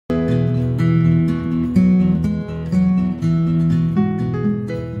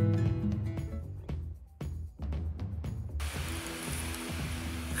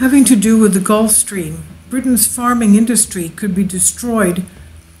having to do with the Gulf Stream. Britain's farming industry could be destroyed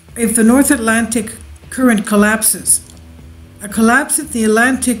if the North Atlantic current collapses. A collapse in the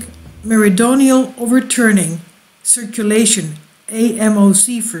Atlantic Meridional Overturning Circulation,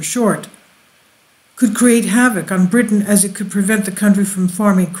 AMOC for short, could create havoc on Britain as it could prevent the country from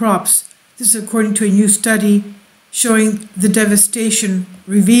farming crops. This is according to a new study showing the devastation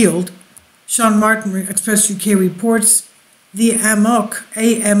revealed. Sean Martin, Express UK reports the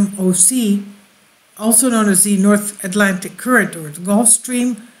AMOC, also known as the North Atlantic Current or the Gulf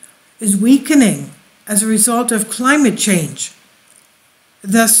Stream, is weakening as a result of climate change.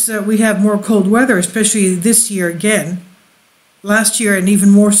 Thus, we have more cold weather, especially this year again. Last year, and even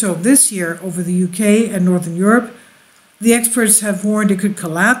more so this year, over the UK and Northern Europe. The experts have warned it could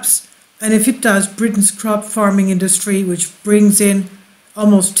collapse, and if it does, Britain's crop farming industry, which brings in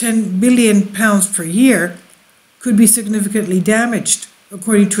almost £10 billion per year, could be significantly damaged,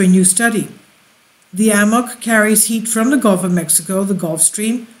 according to a new study. The AMOC carries heat from the Gulf of Mexico, the Gulf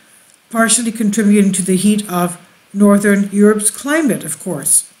Stream, partially contributing to the heat of Northern Europe's climate, of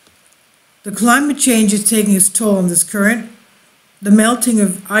course. The climate change is taking its toll on this current. The melting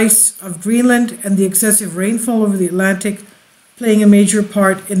of ice of Greenland and the excessive rainfall over the Atlantic playing a major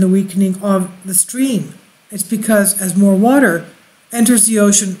part in the weakening of the stream. It's because as more water enters the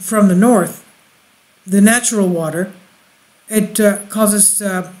ocean from the north, the natural water, it causes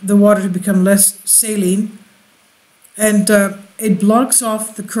the water to become less saline, and it blocks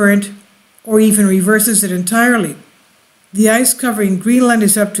off the current or even reverses it entirely. The ice covering Greenland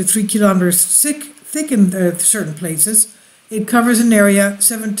is up to 3 kilometers thick in certain places. It covers an area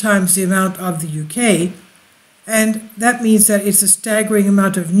 7 times the amount of the UK, and that means that it's a staggering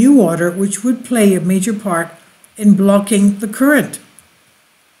amount of new water which would play a major part in blocking the current.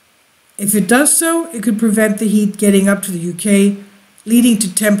 If it does so, it could prevent the heat getting up to the UK, leading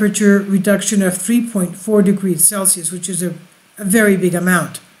to temperature reduction of 3.4 degrees Celsius, which is a very big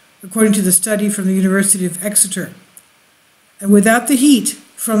amount, according to the study from the University of Exeter. And without the heat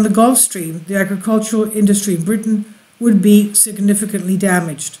from the Gulf Stream, the agricultural industry in Britain would be significantly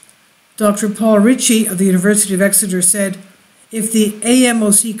damaged. Dr. Paul Ritchie of the University of Exeter said, if the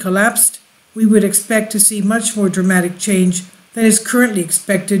AMOC collapsed, we would expect to see much more dramatic change than is currently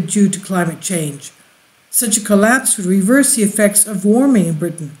expected due to climate change. Such a collapse would reverse the effects of warming in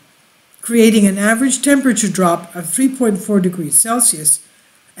Britain, creating an average temperature drop of 3.4 degrees Celsius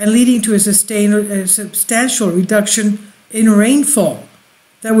and leading to a substantial reduction in rainfall.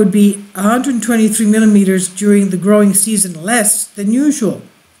 That would be 123 millimeters during the growing season less than usual.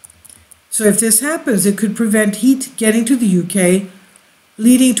 So if this happens, it could prevent heat getting to the UK,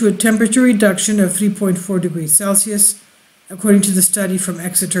 leading to a temperature reduction of 3.4 degrees Celsius, according to the study from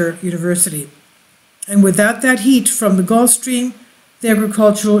Exeter University. And without that heat from the Gulf Stream, the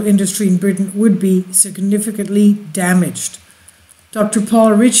agricultural industry in Britain would be significantly damaged. Dr.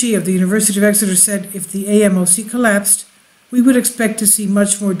 Paul Ritchie of the University of Exeter said if the AMOC collapsed, we would expect to see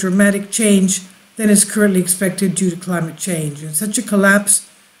much more dramatic change than is currently expected due to climate change. And such a collapse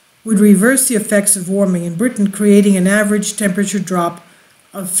would reverse the effects of warming in Britain, creating an average temperature drop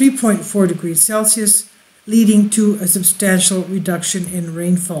of 3.4 degrees Celsius, leading to a substantial reduction in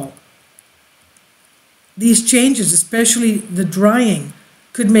rainfall. These changes, especially the drying,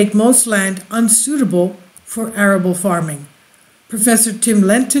 could make most land unsuitable for arable farming. Professor Tim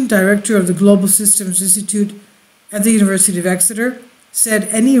Lenton, director of the Global Systems Institute at the University of Exeter, said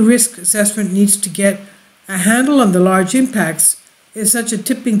any risk assessment needs to get a handle on the large impacts if such a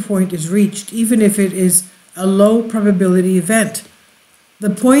tipping point is reached, even if it is a low probability event. The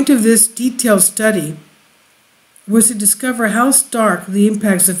point of this detailed study was to discover how stark the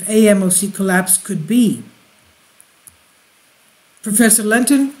impacts of AMOC collapse could be. Professor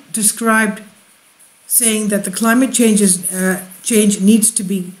Lenton described saying that the climate change needs to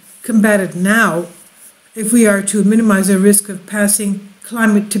be combated now if we are to minimize the risk of passing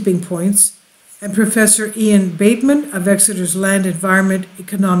climate tipping points. And Professor Ian Bateman of Exeter's Land, Environment,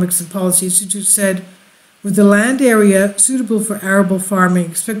 Economics and Policy Institute said, with the land area suitable for arable farming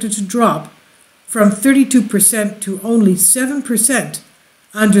expected to drop from 32% to only 7%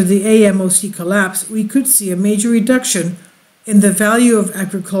 under the AMOC collapse, we could see a major reduction in the value of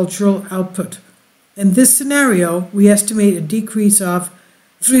agricultural output. In this scenario, we estimate a decrease of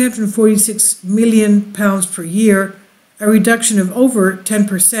 £346 million per year, a reduction of over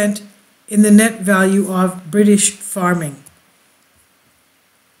 10% in the net value of British farming.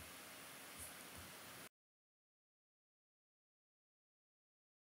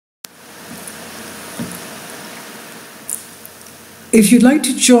 If you'd like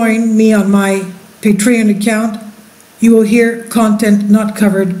to join me on my Patreon account, You will hear content not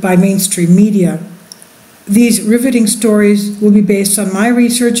covered by mainstream media. These riveting stories will be based on my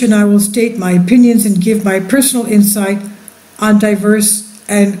research, and I will state my opinions and give my personal insight on diverse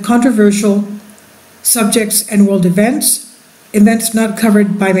and controversial subjects and world events not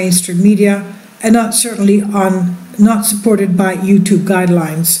covered by mainstream media, and not supported by YouTube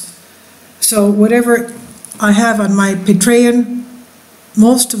guidelines. So whatever I have on my Patreon,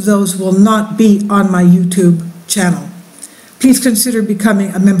 most of those will not be on my YouTube channel. Please consider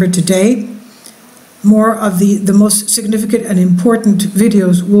becoming a member today. More of the most significant and important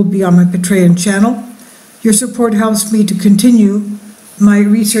videos will be on my Patreon channel. Your support helps me to continue my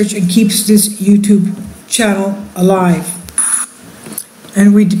research and keeps this YouTube channel alive.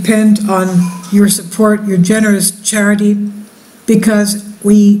 And we depend on your support, your generous charity, because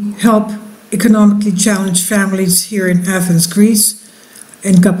we help economically challenged families here in Athens, Greece,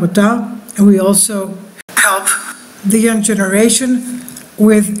 in Kapota, and we also help the young generation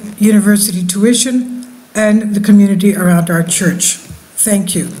with university tuition and the community around our church.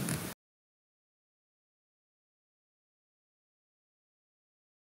 Thank you.